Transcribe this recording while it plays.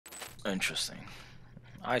Interesting.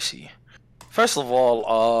 I see. First of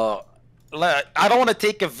all, I don't want to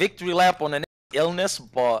take a victory lap on an illness,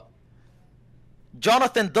 but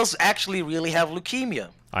Jonathan does actually really have leukemia.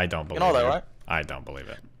 I don't believe You know that, it. right? I don't believe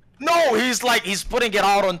it. No, he's putting it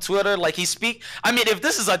out on Twitter, like I mean, if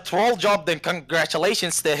this is a troll job, then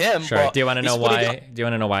congratulations to him. Sure. But Do you want to know why? Do you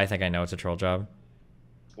want to know why I think I know it's a troll job?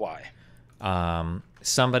 Why?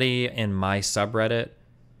 Somebody in my subreddit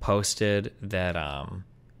posted that oh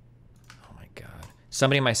my god.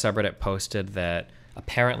 Somebody in my subreddit posted that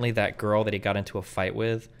apparently that girl that he got into a fight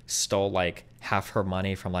with stole like half her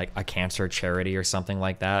money from like a cancer charity or something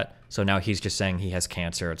like that. So now he's just saying he has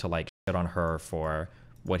cancer to like shit on her for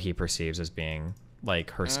what he perceives as being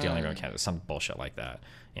like her stealing her cancer, some bullshit like that.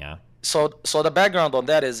 Yeah. So the background on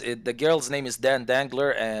that is the girl's name is Dan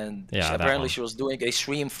Dangler, and Yeah, apparently she was doing a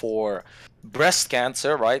stream for breast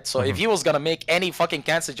cancer, right? So if he was gonna make any fucking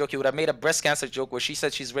cancer joke, he would have made a breast cancer joke where she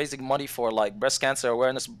said she's raising money for like breast cancer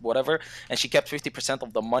awareness, whatever, and she kept 50%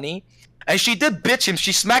 of the money. And she did bitch him.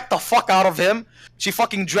 She smacked the fuck out of him. She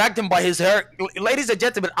fucking dragged him by his hair. Ladies and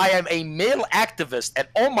gentlemen, I am a male activist, and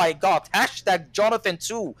oh my god, hashtag Jonathan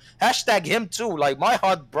too, hashtag him too. Like my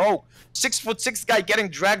heart broke. 6'6" guy getting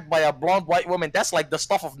dragged by a blonde white woman. That's like the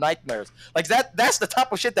stuff of nightmares. Like that's the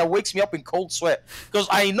type of shit that wakes me up in cold sweat. Because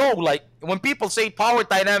I know, like, when people say power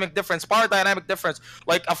dynamic difference,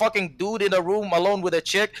 like a fucking dude in a room alone with a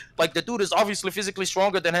chick, like the dude is obviously physically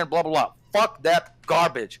stronger than her, blah blah blah. Fuck that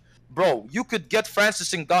garbage. Bro, you could get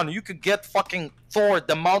Francis Ngannou, you could get fucking Thor,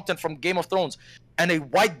 the Mountain from Game of Thrones, and a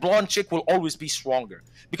white blonde chick will always be stronger.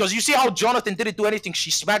 Because you see how Jonathan didn't do anything.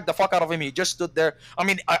 She smacked the fuck out of him. He just stood there. I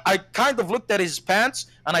mean, I kind of looked at his pants,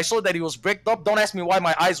 and I saw that he was bricked up. Don't ask me why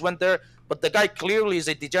my eyes went there. But the guy clearly is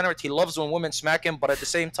a degenerate. He loves when women smack him. But at the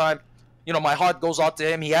same time, you know, my heart goes out to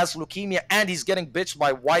him. He has leukemia, and he's getting bitched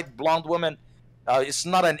by white blonde women. It's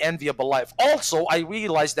not an enviable life. Also, I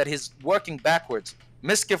realized that he's working backwards.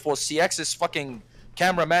 Miskiff was CX's fucking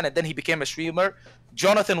cameraman, and then he became a streamer.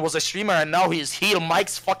 Jonathan was a streamer, and now he's heel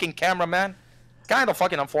Mike's fucking cameraman. Kind of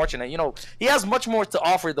fucking unfortunate. You know, he has much more to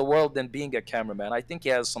offer the world than being a cameraman. I think he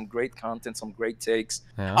has some great content, some great takes.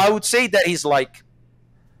 Yeah. I would say that he's like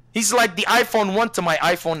the iPhone 1 to my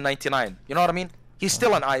iPhone 99. You know what I mean? He's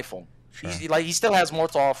still an iPhone. Sure. He still has more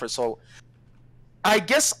to offer. So I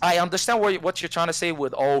guess I understand what you're trying to say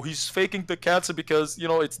with, oh, he's faking the cancer because, you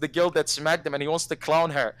know, it's the girl that smacked him and he wants to clown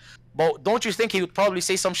her. But don't you think he would probably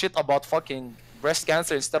say some shit about fucking breast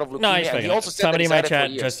cancer instead of leukemia? No, and he also said somebody in my had it for chat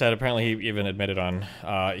years. just said apparently he even admitted on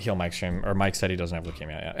Heel Mike's stream, or Mike said he doesn't have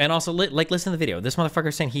leukemia. Yeah. And also, like, listen to the video. This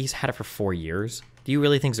motherfucker's saying he's had it for 4 years. Do you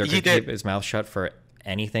really think Zherka could keep his mouth shut for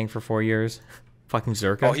anything for 4 years? Fucking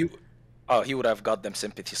Zherka. He would have got them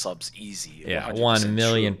sympathy subs easy. Yeah,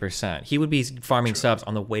 1,000,000%. He would be farming subs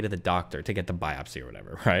on the way to the doctor to get the biopsy or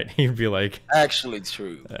whatever, right? He'd be like... Actually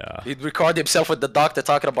true. Yeah. He'd record himself with the doctor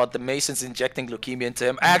talking about the Masons injecting leukemia into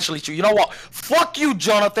him. Actually true. You know what? Fuck you,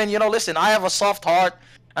 Jonathan. You know, listen, I have a soft heart.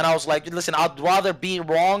 And I was like, listen, I'd rather be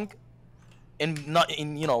wrong in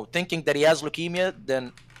you know, thinking that he has leukemia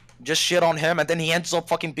than just shit on him. And then he ends up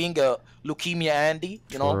fucking being a leukemia Andy.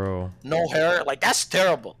 You know? True. No hair. Like, that's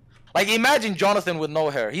terrible. Like, imagine Jonathan with no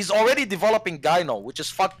hair. He's already developing gyno, which is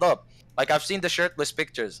fucked up. Like, I've seen the shirtless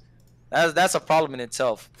pictures. That's a problem in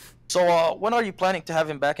itself. So, when are you planning to have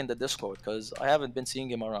him back in the Discord? Because I haven't been seeing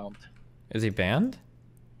him around. Is he banned?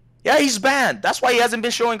 Yeah, he's banned. That's why he hasn't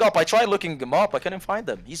been showing up. I tried looking him up. I couldn't find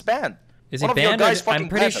him. He's banned. Is he banned? I'm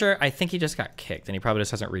pretty sure. I think he just got kicked, and he probably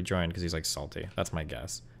just hasn't rejoined because he's, like, salty. That's my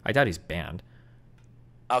guess. I doubt he's banned.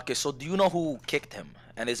 Okay, so do you know who kicked him?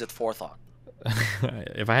 And is it Forethought?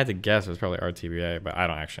 If I had to guess, it was probably RTBA, but I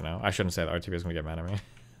don't actually know. I shouldn't say that RTBA is going to get mad at me.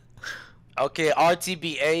 Okay,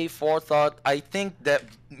 RTBA, Forethought. I think that,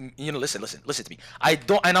 you know, listen to me. I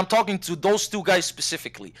don't, and I'm talking to those two guys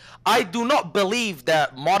specifically. I do not believe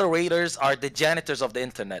that moderators are the janitors of the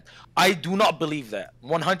internet. I do not believe that,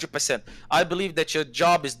 100%. I believe that your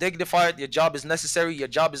job is dignified, your job is necessary, your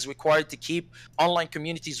job is required to keep online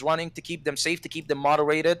communities running, to keep them safe, to keep them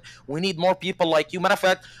moderated. We need more people like you. Matter of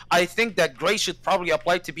fact, I think that Grace should probably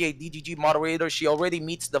apply to be a DGG moderator. She already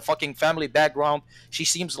meets the fucking family background. She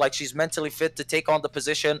seems like she's mentally fit to take on the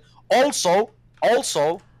position.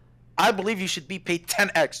 Also, I believe you should be paid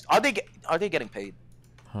 10x. Are they getting paid?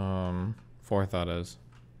 Forethought is.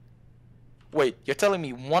 Wait, you're telling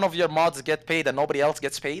me one of your mods get paid and nobody else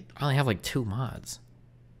gets paid? I only have like 2 mods.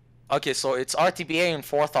 Okay, so it's RTBA and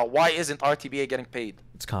Forethought. Why isn't RTBA getting paid?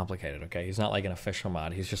 It's complicated, okay? He's not like an official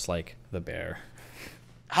mod. He's just like the bear.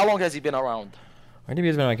 How long has he been around?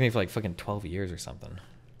 RTBA's been like me for like fucking 12 years or something.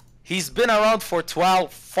 He's been around for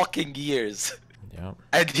 12 fucking years. Yep.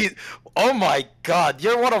 And he, oh my God,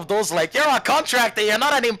 you're one of those like you're a contractor, you're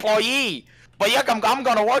not an employee, but yeah, I'm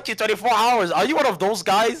gonna work you 24 hours. Are you one of those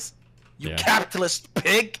guys? You Yeah. capitalist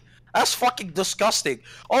pig. That's fucking disgusting.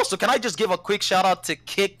 Also, can I just give a quick shout out to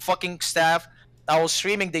Kick fucking staff? I was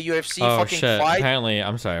streaming the UFC Oh fucking shit! fight. Apparently,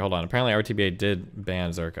 I'm sorry. Hold on. Apparently, RTBA did ban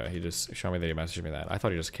Zherka. He just showed me that he messaged me that. I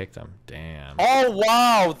thought he just kicked him. Damn. Oh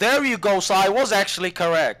wow, there you go. So I was actually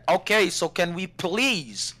correct. Okay, so can we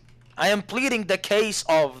please? I am pleading the case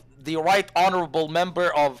of the right honorable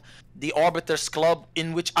member of the Arbiters Club,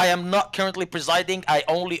 in which I am not currently presiding. I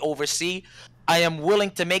only oversee. I am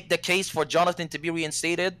willing to make the case for Jonathan to be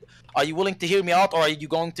reinstated. Are you willing to hear me out, or are you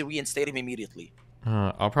going to reinstate him immediately?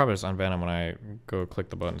 I'll probably just unban him when I go click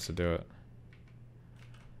the buttons to do it.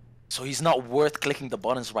 So he's not worth clicking the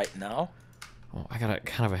buttons right now? Well, I got a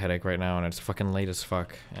kind of a headache right now, and it's fucking late as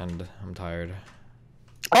fuck, and I'm tired.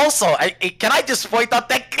 Also, can I just point out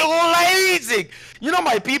that glazing? You know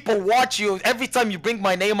my people watch you every time you bring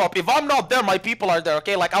my name up. If I'm not there, my people are there,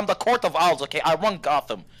 okay? Like, I'm the Court of Owls, okay? I run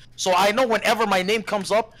Gotham. So I know whenever my name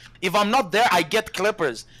comes up, if I'm not there, I get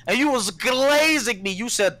clippers. And you was glazing me. You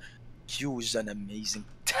said, Q's an amazing,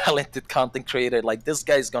 talented content creator. Like, this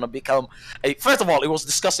guy is gonna become a... First of all, it was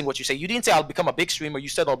disgusting what you say. You didn't say I'll become a big streamer. You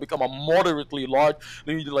said I'll become a moderately large,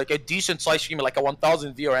 like a decent size streamer, like a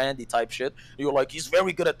 1000 viewer Andy type shit. You're like, he's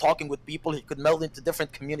very good at talking with people. He could meld into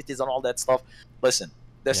different communities and all that stuff. Listen,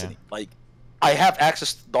 Destiny, like, I have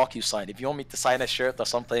access to DocuSign. If you want me to sign a shirt or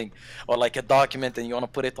something, or like a document, and you want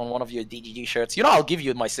to put it on one of your DGG shirts, you know I'll give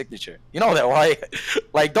you my signature. You know that, right?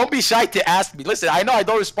 Like, don't be shy to ask me. Listen, I know I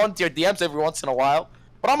don't respond to your DMs every once in a while,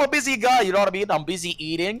 but I'm a busy guy, you know what I mean? I'm busy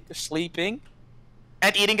eating, sleeping,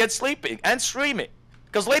 and eating and sleeping, and streaming.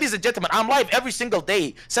 Because, ladies and gentlemen, I'm live every single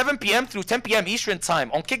day, 7 p.m. through 10 p.m. Eastern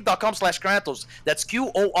Time on kick.com/Qorantos. That's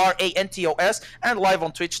Qorantos, and live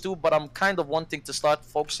on Twitch too. But I'm kind of wanting to start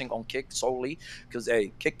focusing on Kick solely, because,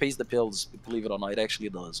 hey, Kick pays the bills, believe it or not. It actually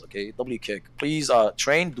does, okay? Kick. Please,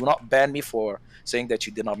 Train, do not ban me for saying that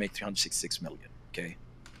you did not make 366 million, okay?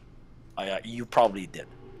 You probably did.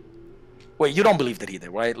 Wait, you don't believe that either,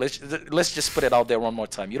 right? Let's just put it out there one more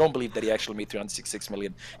time. You don't believe that he actually made 366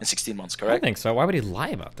 million in 16 months, correct? I don't think so. Why would he lie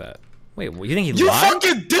about that? Wait, you think he lied? You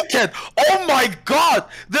fucking dickhead! Oh my God!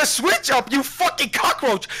 The switch up, you fucking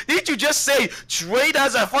cockroach! Didn't you just say Trade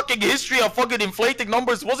has a fucking history of fucking inflating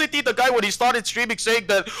numbers? Wasn't he the guy when he started streaming saying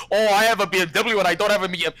that, oh, I have a BMW and I don't have a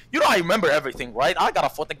BMW? You know I remember everything, right? I got a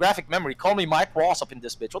photographic memory. Call me Mike Ross up in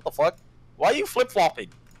this bitch. What the fuck? Why are you flip-flopping?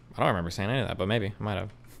 I don't remember saying any of that, but maybe. I might have.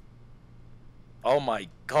 Oh my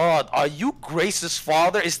God, are you Grace's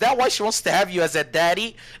father? Is that why she wants to have you as a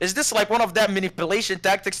daddy? Is this like one of that manipulation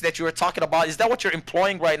tactics that you were talking about? Is that what you're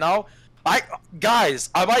employing right now? Guys,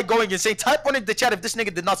 am I going insane? Type one in the chat if this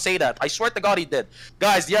nigga did not say that. I swear to God he did.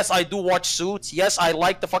 Guys, yes, I do watch Suits. Yes, I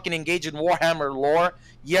like to fucking engage in Warhammer lore.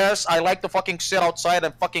 Yes, I like to fucking sit outside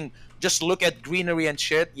and fucking just look at greenery and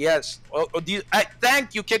shit. Yes.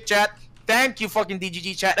 Thank you, Kick Chat. Thank you, fucking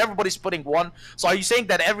DGG chat. Everybody's putting one. So are you saying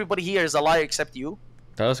that everybody here is a liar except you?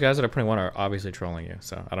 Those guys that are putting one are obviously trolling you,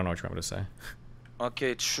 so I don't know what you want me to say.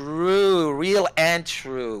 Okay, true. Real and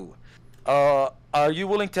true. Are you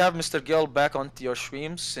willing to have Mr. Gill back onto your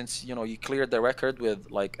streams since, you know, you cleared the record with,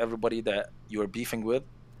 like, everybody that you were beefing with?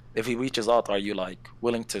 If he reaches out, are you, like,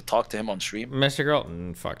 willing to talk to him on stream? Mr. Girl?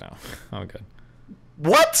 Fuck no. I'm good.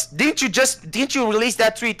 What? Didn't you release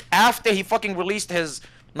that tweet after he fucking released his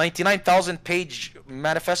 99,000 page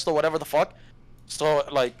manifesto, whatever the fuck? So,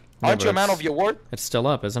 like, aren't you a man of your word? It's still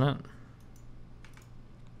up, isn't it?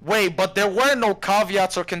 Wait, but there were no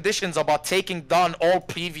caveats or conditions about taking down all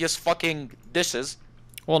previous fucking dishes.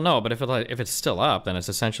 Well, no, but if it's still up, then it's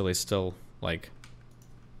essentially still, like,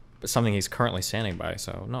 something he's currently standing by,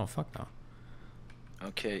 so no, fuck no.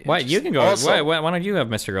 Okay. Why, you can go, also, why don't you have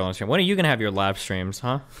Mr. Girl on stream? When are you gonna have your live streams,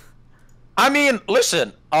 huh? I mean,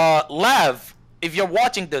 listen, Lav, if you're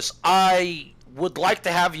watching this, I would like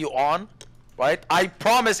to have you on, right? I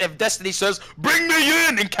promise if Destiny says, bring me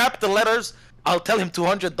in capital letters, I'll tell him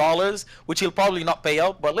 $200, which he'll probably not pay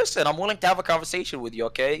out. But listen, I'm willing to have a conversation with you,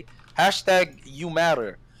 okay? Hashtag you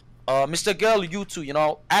matter. Mr. Girl, you too, you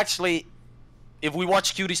know, actually, if we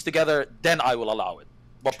watch Cuties together, then I will allow it.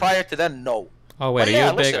 But prior to then, no. Oh, wait,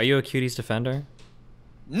 are you a Cuties defender?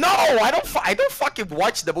 No, I don't fucking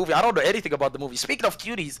watch the movie. I don't know anything about the movie. Speaking of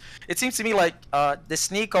Cuties, it seems to me like the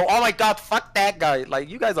Sneeko. Oh my God, fuck that guy. Like,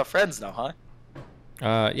 you guys are friends now,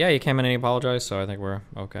 huh? Yeah, he came in and he apologized, so I think we're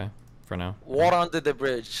okay for now. Water under the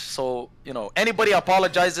bridge. So, you know, anybody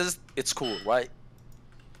apologizes, it's cool, right?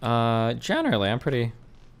 Generally, I'm pretty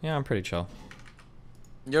chill.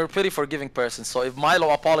 You're a pretty forgiving person. So if Milo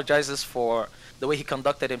apologizes for the way he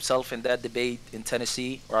conducted himself in that debate in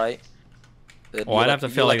Tennessee, right? Then Well, I'd have to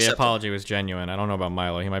feel like the accept it. apology was genuine. I don't know about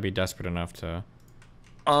Milo. He might be desperate enough to.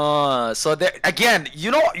 So there again, you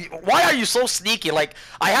know, why are you so sneaky? Like,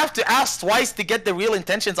 I have to ask twice to get the real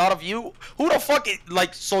intentions out of you. Who the fuck,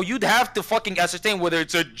 like, so you'd have to fucking ascertain whether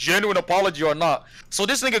it's a genuine apology or not. So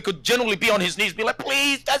this nigga could genuinely be on his knees, be like,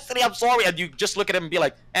 please, Destiny, I'm sorry, and you just look at him and be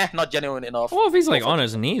like, not genuine enough. Well, if he's like on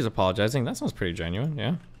his knees apologizing, that sounds pretty genuine,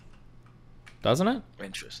 yeah. Doesn't it?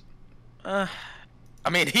 Interesting. I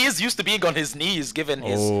mean, he is used to being on his knees, given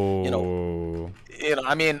his, you know.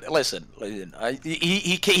 I mean, listen.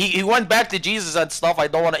 He went back to Jesus and stuff. I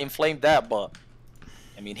don't want to inflame that, but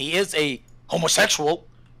I mean, he is a homosexual.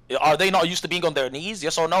 Are they not used to being on their knees?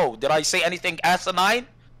 Yes or no? Did I say anything asinine?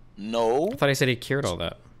 No. I thought he said he cured all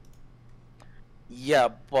that. Yeah,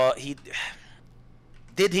 but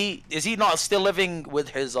did he? Is he not still living with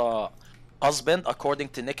his husband, according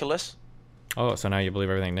to Nicholas? Oh, so now you believe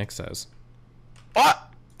everything Nick says.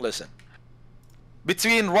 But listen.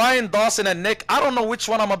 Between Ryan, Dawson, and Nick, I don't know which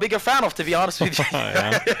one I'm a bigger fan of, to be honest with you.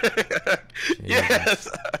 Yes.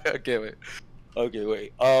 Okay,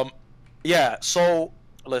 wait. Yeah. So,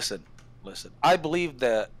 listen. I believe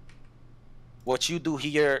that what you do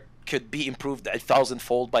here could be improved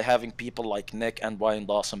 1,000-fold by having people like Nick and Ryan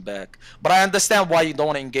Dawson back. But I understand why you don't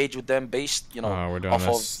want to engage with them based, you know, we're doing off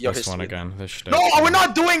this, of your this one history. again. This No, we're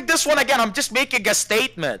not doing this one again. I'm just making a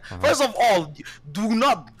statement. First of all, do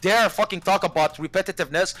not dare fucking talk about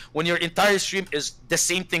repetitiveness when your entire stream is the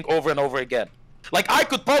same thing over and over again. Like, I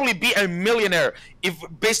could probably be a millionaire if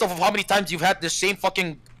based off of how many times you've had the same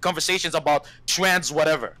fucking conversations about trans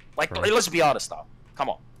whatever. Like, let's be honest now. Come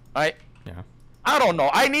on, right? Yeah. I don't know.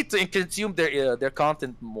 I need to consume their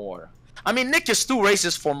content more. I mean, Nick is too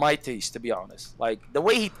racist for my taste, to be honest. Like, the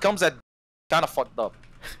way he comes at kind of fucked up.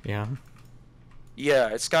 Yeah. Yeah,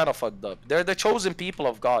 it's kind of fucked up. They're the chosen people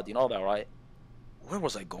of God, you know that, right? Where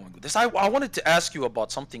was I going with this? I wanted to ask you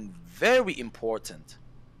about something very important.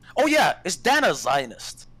 Oh yeah, is Dan a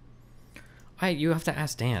Zionist? You have to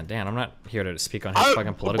ask Dan. Dan, I'm not here to speak on his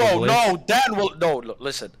fucking political beliefs. No, Dan will... No, look,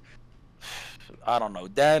 listen. I don't know.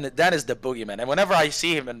 Dan is the boogeyman. And whenever I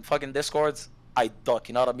see him in fucking Discords, I duck,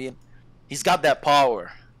 you know what I mean? He's got that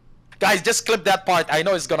power. Guys, just clip that part. I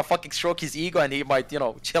know it's gonna fucking stroke his ego and he might, you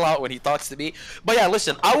know, chill out when he talks to me. But yeah,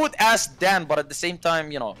 listen, I would ask Dan, but at the same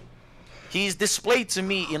time, you know, he's displayed to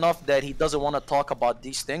me enough that he doesn't want to talk about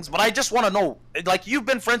these things. But I just want to know, like, you've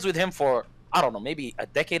been friends with him for, I don't know, maybe a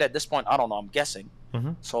decade at this point. I don't know, I'm guessing.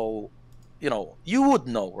 So, you know, you would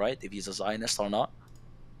know, right, if he's a Zionist or not.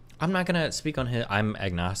 I'm not gonna speak on his. I'm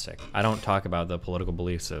agnostic. I don't talk about the political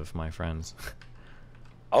beliefs of my friends.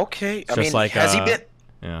 Okay, I mean, like, has he been?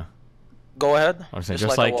 Yeah. Go ahead. I'm saying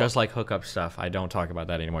just like hookup stuff. I don't talk about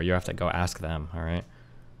that anymore. You have to go ask them. All right.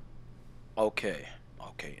 Okay.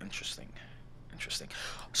 Interesting.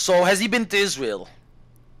 So has he been to Israel?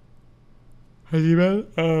 Has he been?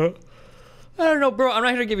 I don't know, bro. I'm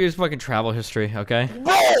not here to give you his fucking travel history, okay?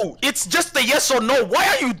 Bro, it's just a yes or no. Why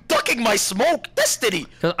are you ducking my smoke, Destiny?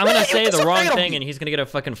 Because I'm gonna say the wrong thing, and he's gonna get a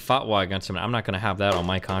fucking fatwa against him. And I'm not gonna have that on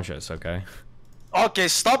my conscience, okay? Okay,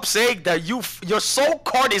 stop saying that. You're so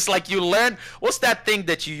corny. It's like you learn. What's that thing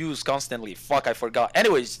that you use constantly? Fuck, I forgot.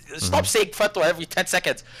 Anyways, stop saying fatwa every 10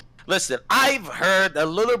 seconds. Listen, I've heard a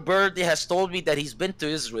little birdie has told me that he's been to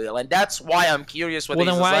Israel, and that's why I'm curious whether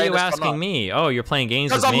well, then why are you asking me? Oh, you're playing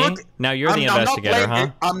games with me? Now you're the investigator,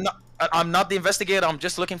 huh? I'm not the investigator. I'm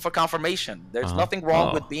just looking for confirmation. There's nothing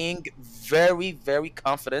wrong with being very, very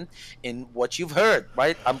confident in what you've heard,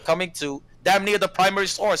 right? I'm coming to damn near the primary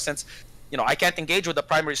source since, you know, I can't engage with the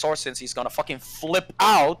primary source since he's gonna fucking flip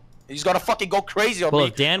out. He's gonna fucking go crazy on me. Well,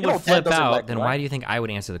 if Dan would flip out, then why do you think I would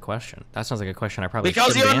answer the question? That sounds like a question I probably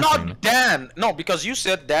shouldn't be answering. Because you're not Dan. No, because you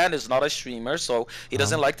said Dan is not a streamer, so he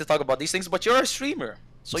doesn't like to talk about these things. But you're a streamer,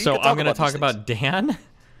 so you can talk I'm gonna talk about Dan.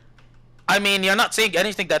 I mean, you're not saying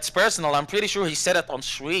anything that's personal. I'm pretty sure he said it on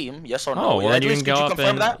stream. Yes or no? Oh, well, then you can go up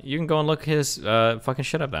and you can go and look his fucking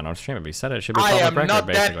shit up then on stream. If he said it, it should be public record,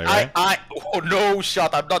 basically, right? Oh no,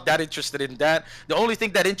 shut! I'm not that interested in Dan. The only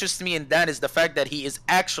thing that interests me in Dan is the fact that he is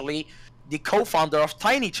actually the co-founder of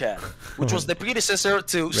TinyChat, which was the predecessor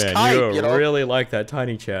to Skype. You know, really like that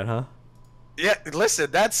TinyChat, huh? Yeah,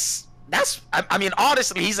 listen, that's. I mean,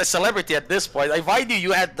 honestly, he's a celebrity at this point. If I knew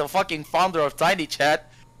you had the fucking founder of TinyChat,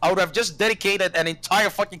 I would have just dedicated an entire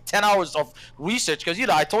fucking 10 hours of research because, you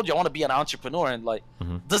know, I told you I want to be an entrepreneur and, like,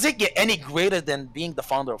 does it get any greater than being the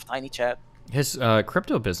founder of TinyChat? His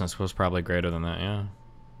crypto business was probably greater than that, yeah.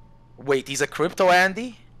 Wait, he's a crypto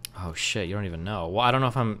Andy? Oh, shit, you don't even know. Well, I don't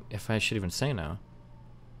know if I should even say now.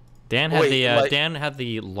 Dan had Wait, like, Dan had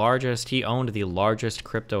the largest. He owned the largest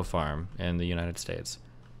crypto farm in the United States.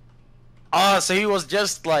 so he was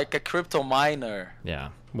just like a crypto miner. Yeah.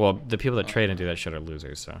 Well, the people that trade and do that shit are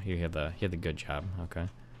losers. So he had the good job. Okay.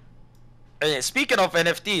 Hey, speaking of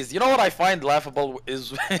NFTs, you know what I find laughable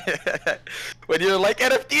is when you're like,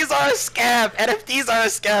 NFTs are a scam, NFTs are a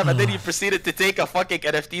scam, and then you proceeded to take a fucking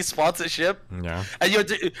NFT sponsorship. Yeah. And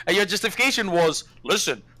your justification was,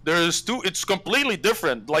 listen, it's completely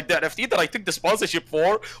different. Like the NFT that I took the sponsorship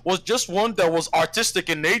for was just one that was artistic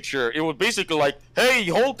in nature. It was basically like, hey,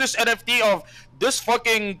 hold this NFT of this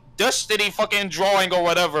fucking Destiny fucking drawing or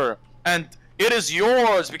whatever, and it is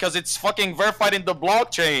yours because it's fucking verified in the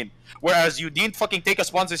blockchain. Whereas you didn't fucking take a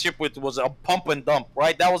sponsorship with was a pump and dump,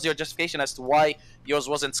 right? That was your justification as to why yours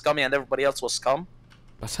wasn't scummy and everybody else was scum.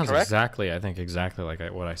 That sounds correct? exactly, I think, exactly like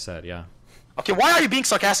what I said. Yeah. Okay, why are you being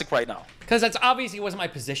sarcastic right now? Because that's obviously wasn't my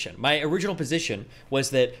position. My original position was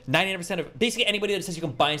that 99% of basically anybody that says you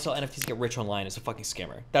can buy and sell NFTs and get rich online is a fucking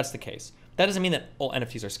scammer. That's the case. That doesn't mean that all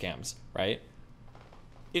NFTs are scams, right?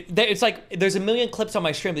 It's like there's a million clips on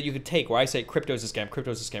my stream that you could take where I say crypto is a scam,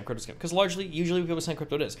 crypto is a scam, crypto is a scam. Because usually people saying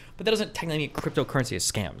crypto it is, but that doesn't technically mean cryptocurrency is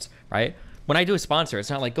scams, right? When I do a sponsor, it's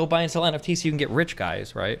not like go buy and sell NFTs so you can get rich,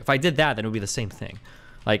 guys, right? If I did that, then it would be the same thing.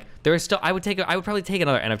 Like there is still, I would probably take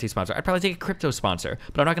another NFT sponsor. I'd probably take a crypto sponsor,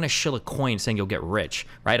 but I'm not gonna shill a coin saying you'll get rich,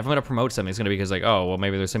 right? If I'm gonna promote something, it's gonna be because like, oh, well,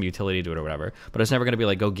 maybe there's some utility to it or whatever. But it's never gonna be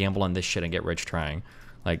like go gamble on this shit and get rich trying.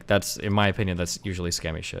 Like that's, in my opinion, that's usually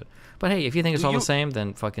scammy shit. But hey, if you think it's all the same,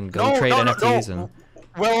 then fucking go trade NFTs and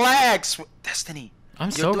relax, Destiny. I'm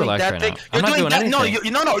so relaxed right now. I'm not doing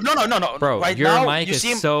anything. No. Bro, right your now, mic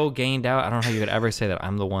is so gained out. I don't know how you could ever say that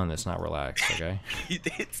I'm the one that's not relaxed. Okay.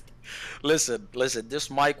 Listen. This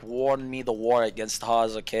mic won me the war against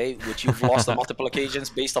Haas, okay? Which you've lost on multiple occasions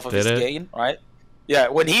based off of his gain, right? Yeah,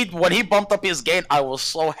 when he bumped up his gain, I was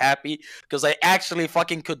so happy because I actually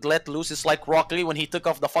fucking could let loose. It's like Rock Lee when he took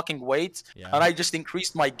off the fucking weights, and I just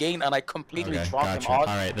increased my gain and I completely dropped him out.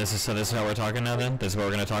 All right, this is how we're talking now. Then this is what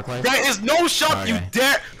we're gonna talk like. There is no shot. You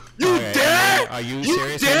dare. You dare? Are you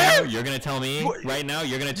serious right now? You're gonna tell me right now?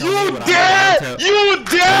 You're gonna tell me what You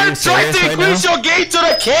dare try to increase your gain to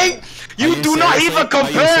the king? You do not even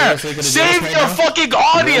compare. Save your fucking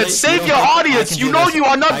audience. Save your audience. You know you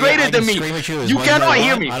are not greater than me. You cannot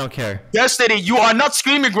hear me. I don't care. Destiny, you are not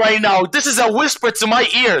screaming right now. This is a whisper to my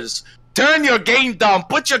ears. Turn your gain down.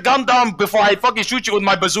 Put your gun down before I fucking shoot you with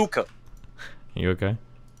my bazooka. You okay?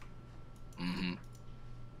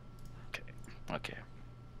 Okay.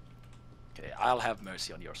 I'll have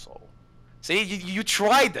mercy on your soul. See, you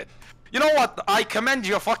tried it. You know what? I commend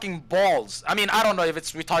your fucking balls. I mean, I don't know if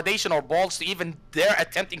it's retardation or balls to even dare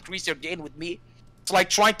attempt to increase your gain with me. It's like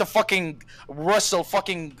trying to fucking wrestle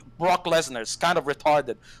fucking Brock Lesnar. It's kind of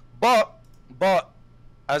retarded. But,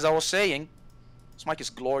 as I was saying, this mic is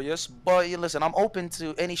glorious. But listen, I'm open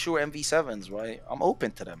to any Shure MV7s, right? I'm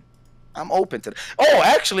open to them. Oh,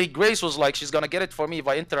 actually, Grace was like, she's gonna get it for me if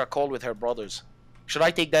I enter a call with her brothers. Should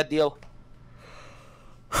I take that deal?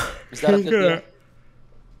 Is that a good deal?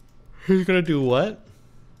 Who's gonna do what?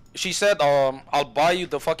 She said, I'll buy you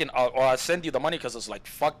the fucking, or I'll send you the money because it's like,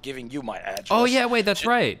 fuck giving you my address. Oh, yeah, wait, that's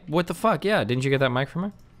right. What the fuck? Yeah, didn't you get that mic from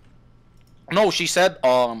her? No, she said,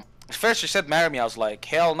 first she said marry me. I was like,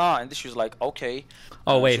 hell nah. And then she was like, okay.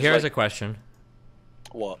 Oh, wait, here's a question.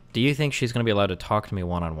 What? Do you think she's gonna be allowed to talk to me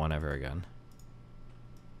one-on-one ever again?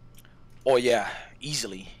 Oh, yeah,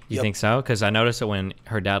 easily. You think so? Because I noticed that when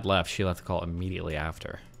her dad left, she left the call immediately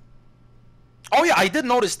after. Oh yeah, I did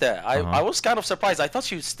notice that. I was kind of surprised. I thought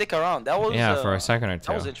she would stick around. That was for a second or two.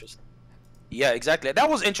 That was interesting. Yeah, exactly. That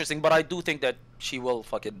was interesting, but I do think that she will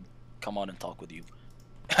fucking come on and talk with you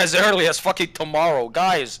as early as fucking tomorrow,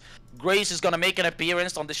 guys. Grace is gonna make an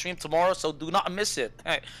appearance on the stream tomorrow, so do not miss it.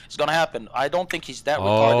 It's gonna happen. I don't think he's that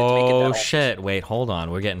retarded to make it that Oh shit! Wait, hold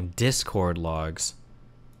on. We're getting Discord logs.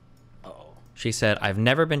 She said, I've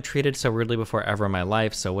never been treated so rudely before ever in my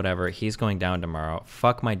life, so whatever, he's going down tomorrow.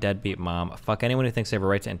 Fuck my deadbeat mom. Fuck anyone who thinks they have a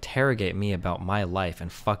right to interrogate me about my life,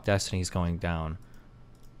 and fuck Destiny's going down.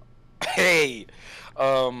 Hey,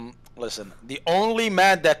 listen, the only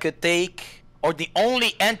man that could take, or the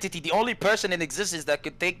only entity, the only person in existence that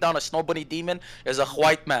could take down a snow bunny demon is a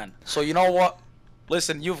white man. So you know what?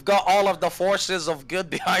 Listen, you've got all of the forces of good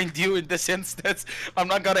behind you in this instance. I'm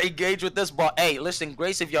not gonna engage with this, but hey, listen,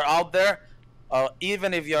 Grace, if you're out there,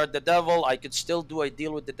 even if you're the devil, I could still do a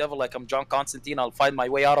deal with the devil like I'm John Constantine. I'll find my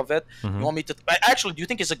way out of it. You want me to... Actually, do you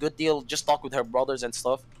think it's a good deal? Just talk with her brothers and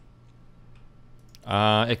stuff?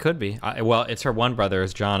 It could be. Well, it's her one brother.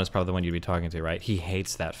 John is probably the one you'd be talking to, right? He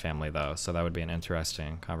hates that family, though, so that would be an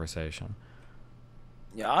interesting conversation.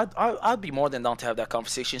 Yeah, I'd be more than down to have that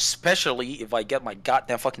conversation, especially if I get my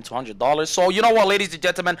goddamn fucking $200. So you know what, ladies and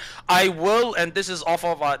gentlemen, I will, and this is off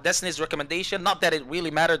of Destiny's recommendation. Not that it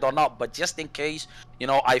really mattered or not, but just in case, you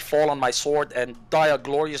know, I fall on my sword and die a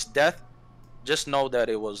glorious death, just know that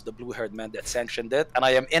it was the blue-haired man that sanctioned it, and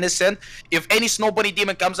I am innocent. If any snow bunny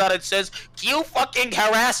demon comes out and says, "You fucking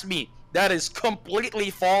harassed me," that is completely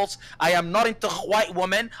false. I am not into white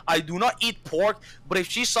women. I do not eat pork. But if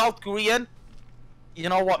she's South Korean, you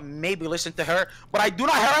know what, maybe listen to her. But I do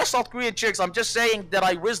not harass South Korean chicks. I'm just saying that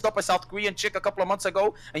I rizzed up a South Korean chick a couple of months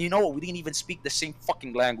ago, and you know what, we didn't even speak the same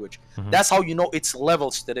fucking language. That's how you know it's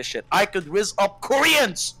levels to this shit. I could rizz up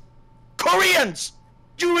Koreans.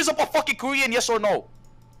 You rizz up a fucking Korean, yes or no?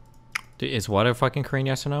 Dude, is what a fucking Korean,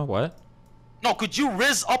 yes or no? What? No, could you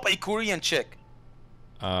rizz up a Korean chick?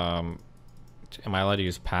 Am I allowed to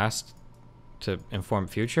use past to inform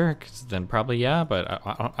future? 'Cause then probably yeah, but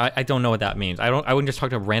I don't know what that means. I wouldn't just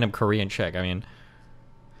talk to a random Korean chick. I mean,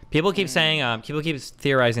 people keep saying people keep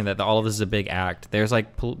theorizing that all of this is a big act. There's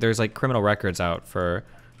like criminal records out for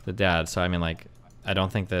the dad, so I mean, like, I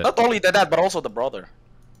don't think that. Not only the dad, but also the brother.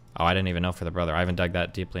 Oh, I didn't even know for the brother. I haven't dug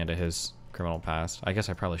that deeply into his criminal past. I guess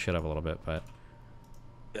I probably should have a little bit, but.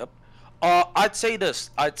 Yep. I'd say this.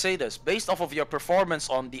 Based off of your performance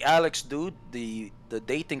on the Alex dude, the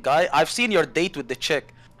dating guy, I've seen your date with the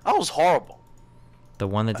chick. That was horrible. The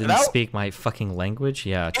one that didn't speak my fucking language?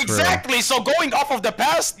 Yeah, true. Exactly. So going off of the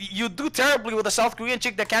past, you do terribly with a South Korean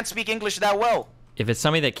chick that can't speak English that well. If it's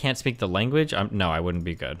somebody that can't speak the language, no, I wouldn't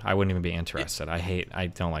be good. I wouldn't even be interested. I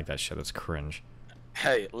don't like that shit. That's cringe.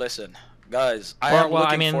 Hey, listen, guys.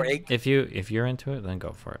 If you're into it, then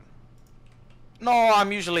go for it. No,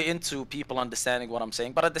 I'm usually into people understanding what I'm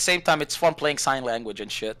saying, but at the same time, it's fun playing sign language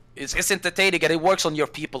and shit. It's entertaining and it works on your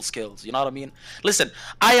people skills. You know what I mean? Listen,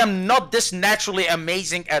 I am not this naturally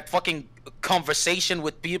amazing at fucking conversation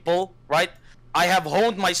with people, right? I have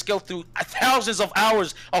honed my skill through thousands of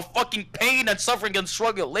hours of fucking pain and suffering and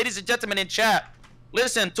struggle. Ladies and gentlemen in chat,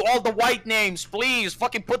 listen to all the white names, please.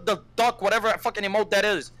 Fucking put the duck, whatever fucking emote that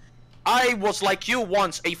is. I was like you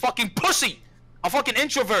once, a fucking pussy. A fucking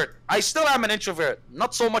introvert. I still am an introvert.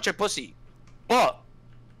 Not so much a pussy. But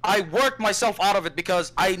I worked myself out of it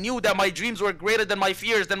because I knew that my dreams were greater than my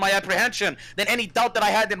fears, than my apprehension, than any doubt that I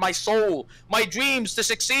had in my soul. My dreams to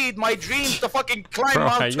succeed, my dreams to fucking climb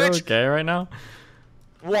Mount Twitch. Are you okay right now?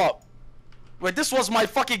 What? Wait, this was my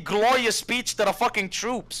fucking glorious speech to the fucking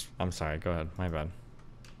troops. I'm sorry, go ahead. My bad.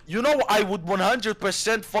 You know, I would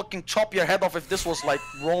 100% fucking chop your head off if this was like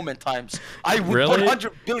Roman times. I would really?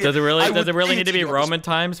 100 billion. Does it really need to be Roman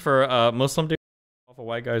times for a Muslim to off a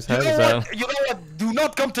white guy's head? You know what? Do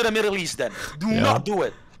not come to the Middle East then. Do not do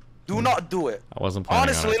it. Do not do it. I wasn't planning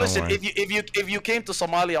honestly, on it, listen. If you came to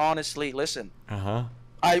Somalia, honestly, listen.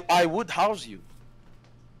 I would house you.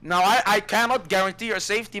 Now I cannot guarantee your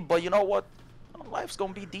safety, but you know what? Life's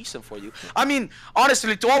gonna be decent for you. I mean,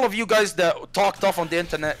 honestly, to all of you guys that talk tough on the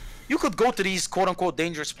internet, you could go to these quote-unquote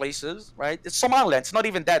dangerous places, right? It's Somalia. It's not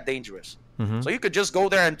even that dangerous. So you could just go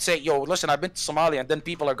there and say, yo, listen, I've been to Somalia, and then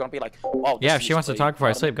people are gonna be like, oh, yeah, if she wants to talk before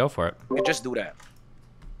I sleep, go for it. You could just do that.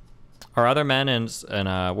 Are other men in where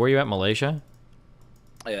are you at, Malaysia?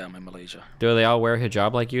 Yeah, I'm in Malaysia. Do they all wear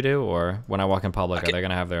hijab like you do, or when I walk in public, are they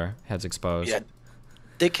gonna have their heads exposed? Yeah.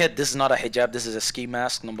 Dickhead, this is not a hijab, this is a ski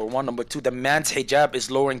mask, number one. Number two, the man's hijab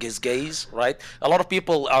is lowering his gaze, right? A lot of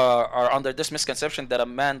people are under this misconception that a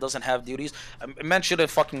man doesn't have duties. A man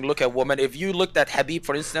shouldn't fucking look at women. If you looked at Habib,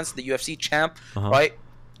 for instance, the UFC champ, right?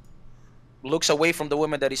 Looks away from the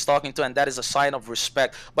women that he's talking to, and that is a sign of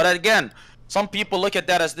respect. But again, some people look at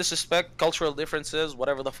that as disrespect, cultural differences,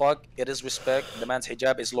 whatever the fuck. It is respect. The man's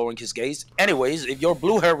hijab is lowering his gaze. Anyways, if your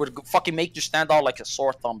blue hair would fucking make you stand out like a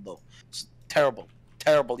sore thumb, though. It's terrible.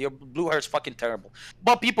 Terrible. Your blue hair is fucking terrible.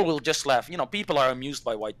 But people will just laugh. You know, people are amused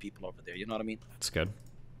by white people over there. You know what I mean? That's good.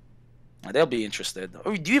 They'll be interested.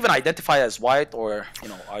 Do you even identify as white, or you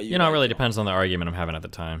know, are you? You know, it really depends on the argument I'm having at the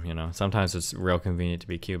time. You know, sometimes it's real convenient to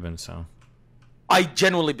be Cuban. So. I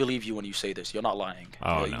genuinely believe you when you say this. You're not lying.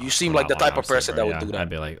 Oh no. You seem like the type of person that would do that. I'd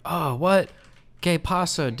be like, oh, what? Que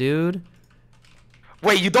pasa, dude?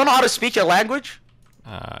 Wait, you don't know how to speak your language?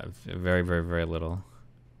 Very, very, very little.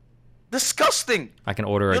 Disgusting. I can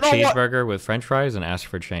order a cheeseburger with French fries and ask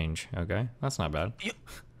for change. Okay, that's not bad.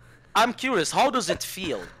 I'm curious. How does it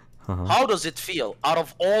feel? How does it feel out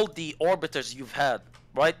of all the orbiters you've had,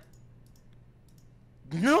 right?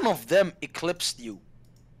 None of them eclipsed you,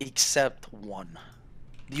 except one,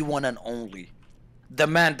 the one and only, the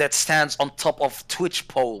man that stands on top of Twitch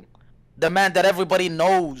pole, the man that everybody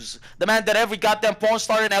knows, the man that every goddamn porn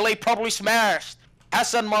star in LA probably smashed.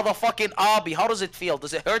 Hasan motherfucking Abi. How does it feel?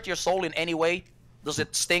 Does it hurt your soul in any way? Does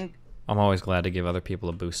it sting? I'm always glad to give other people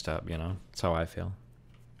a boost up, you know? That's how I feel.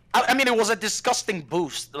 I mean, it was a disgusting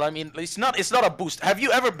boost. I mean, it's not a boost. Have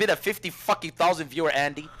you ever been a 50,000 viewer,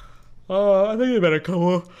 Andy? I think you better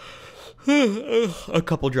come a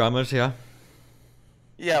couple dramas, yeah.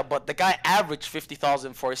 Yeah, but the guy averaged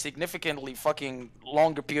 50,000 for a significantly fucking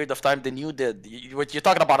longer period of time than you did. You're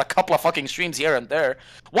talking about a couple of fucking streams here and there.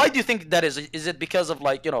 Why do you think that is? Is it because of,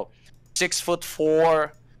 like, you know,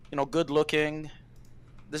 6'4", you know, good looking?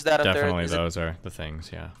 This, that, and Definitely, third. those are the things,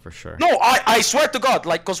 yeah, for sure. No, I swear to God,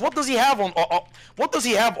 like, cause what does he have on? What does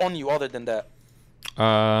he have on you other than that?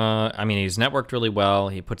 I mean, he's networked really well.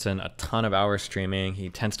 He puts in a ton of hours streaming. He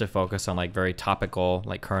tends to focus on like very topical,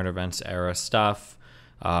 like current events era stuff.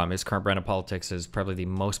 His current brand of politics is probably the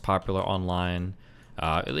most popular online.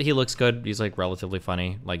 He looks good. He's like relatively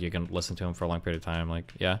funny. Like, you can listen to him for a long period of time.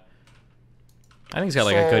 Like, yeah, I think he's got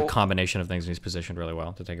like a good combination of things, and he's positioned really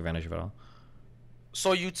well to take advantage of it all.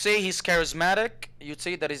 So you'd say he's charismatic. You'd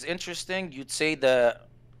say that he's interesting. You'd say that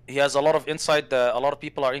he has a lot of insight that a lot of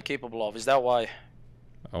people are incapable of. Is that why?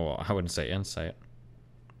 Oh, well, I wouldn't say insight.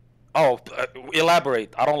 Oh,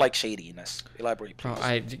 elaborate. I don't like shadiness. Elaborate, please.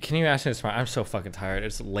 Oh, can you ask me this? I'm so fucking tired.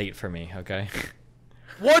 It's late for me. Okay.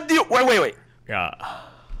 What do you? Wait. Yeah.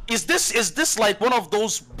 Is this like one of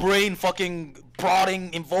those brain fucking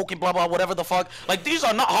prodding, invoking, blah blah, whatever the fuck? Like, these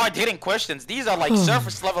are not hard hitting questions. These are like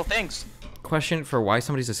surface level things. Question for why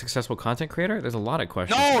somebody's a successful content creator? There's a lot of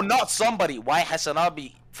questions. No, not somebody. Why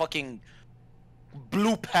Hasanabi fucking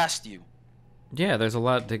blew past you? Yeah, there's a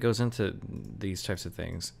lot that goes into these types of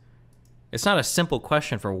things. It's not a simple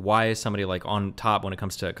question for why is somebody like on top when it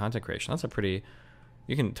comes to content creation. That's a pretty...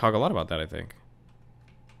 You can talk a lot about that, I think.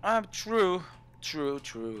 True.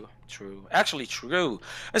 Actually, true.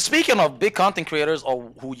 And speaking of big content creators,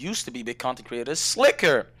 or who used to be big content creators,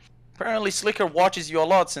 Sliker. Apparently, Sliker watches you a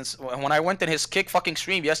lot. Since when I went in his kick fucking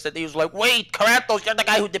stream yesterday, he was like, "Wait, Qorantos, you're the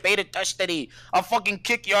guy who debated Destiny. I'll fucking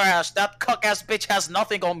kick your ass. That cuck ass bitch has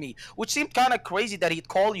nothing on me." Which seemed kind of crazy that he'd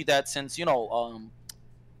call you that, since, you know,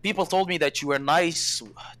 people told me that you were nice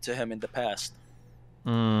to him in the past.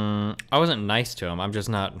 I wasn't nice to him. I'm just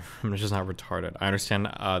not retarded. I understand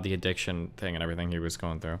the addiction thing and everything he was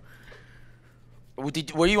going through.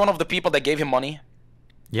 Were you one of the people that gave him money?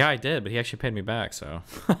 Yeah, I did, but he actually paid me back, so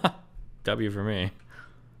W for me.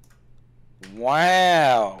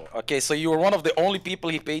 Wow. Okay, so you were one of the only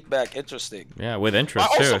people he paid back. Interesting. Yeah, with interest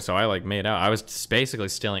too. So I like made out. I was basically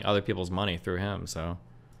stealing other people's money through him. So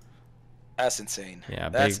that's insane. Yeah,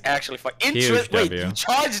 that's actually fun. Interest. Wait, you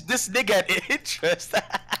charged this nigga interest?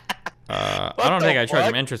 I don't think I charged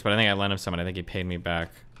him interest, but I think I lent him some, and I think he paid me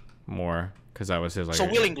back more because that was his like. So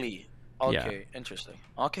willingly. Okay, yeah. Interesting.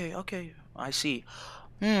 Okay, I see.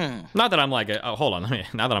 Not that I'm like hold on,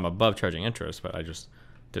 not that I'm above charging interest, but I just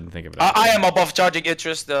didn't think of it. I am above charging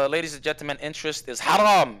interest. Ladies and gentlemen, interest is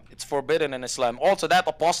haram. It's forbidden in Islam. Also, that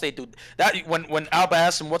apostate dude, that when Alba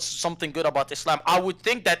asked him what's something good about Islam, I would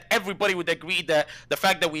think that everybody would agree that the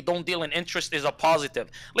fact that we don't deal in interest is a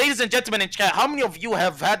positive. Ladies and gentlemen in chat, how many of you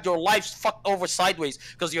have had your lives fucked over sideways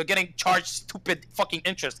because you're getting charged stupid fucking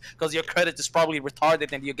interest because your credit is probably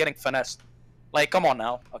retarded and you're getting finessed? Like, come on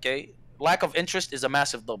now, okay? Lack of interest is a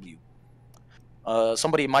massive W.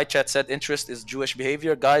 Somebody in my chat said interest is Jewish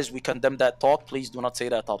behavior. Guys, we condemn that talk. Please do not say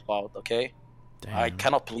that out loud, okay? Damn. I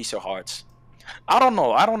cannot police your hearts. I don't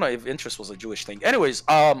know if interest was a Jewish thing. Anyways,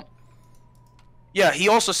 yeah, he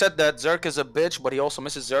also said that Zherka is a bitch, but he also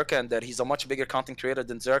misses Zherka and that he's a much bigger content creator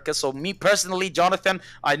than Zherka. So me personally, Jonathan,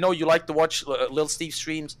 I know you like to watch Lil Steve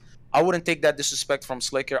streams. I wouldn't take that disrespect from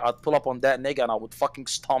Sliker. I'd pull up on that nigga and I would fucking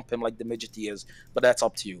stomp him like the midget he is. But that's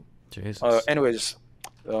up to you. Jesus. Anyways,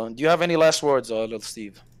 do you have any last words, Lil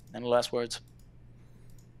Steve? Any last words?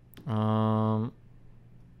 What's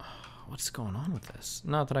going on with this?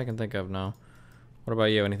 Not that I can think of, no. What about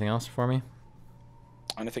you? Anything else for me?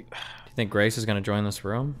 Anything? Do you think Grace is going to join this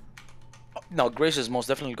room? No, Grace is most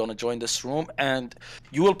definitely going to join this room, and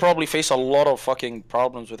you will probably face a lot of fucking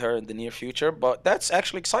problems with her in the near future, but that's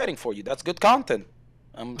actually exciting for you. That's good content.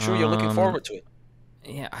 I'm sure you're looking forward to it.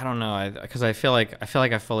 Yeah, I don't know, because I feel like I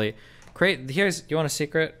fully... Do you want a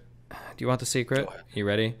secret? Do you want the secret? You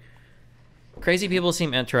ready? Crazy people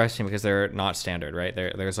seem interesting because they're not standard, right?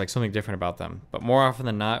 There's like something different about them. But more often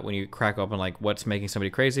than not, when you crack open like what's making somebody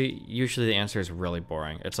crazy, usually the answer is really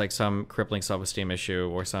boring. It's like some crippling self-esteem issue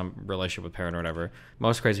or some relationship with parent or whatever.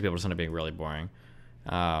 Most crazy people just end up being really boring.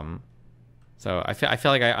 So I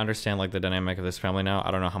feel like I understand like the dynamic of this family now.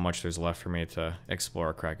 I don't know how much there's left for me to explore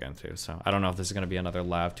or crack into. So I don't know if this is going to be another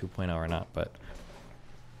Lav 2.0 or not, but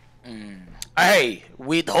Hey,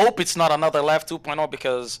 we'd hope it's not another Life 2.0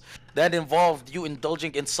 because that involved you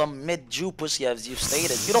indulging in some mid-Jew pussy, as you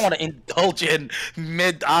stated. You don't want to indulge in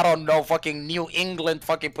mid, I don't know, fucking New England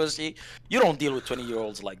fucking pussy. You don't deal with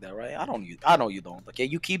 20-year-olds like that, right? I know you don't. Okay,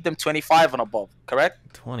 you keep them 25 and above,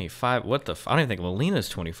 correct? 25? What the? I don't even think Melina's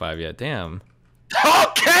 25 yet. Damn.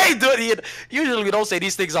 Okay, dude. Usually we don't say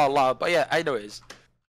these things out loud, but yeah, I know it is.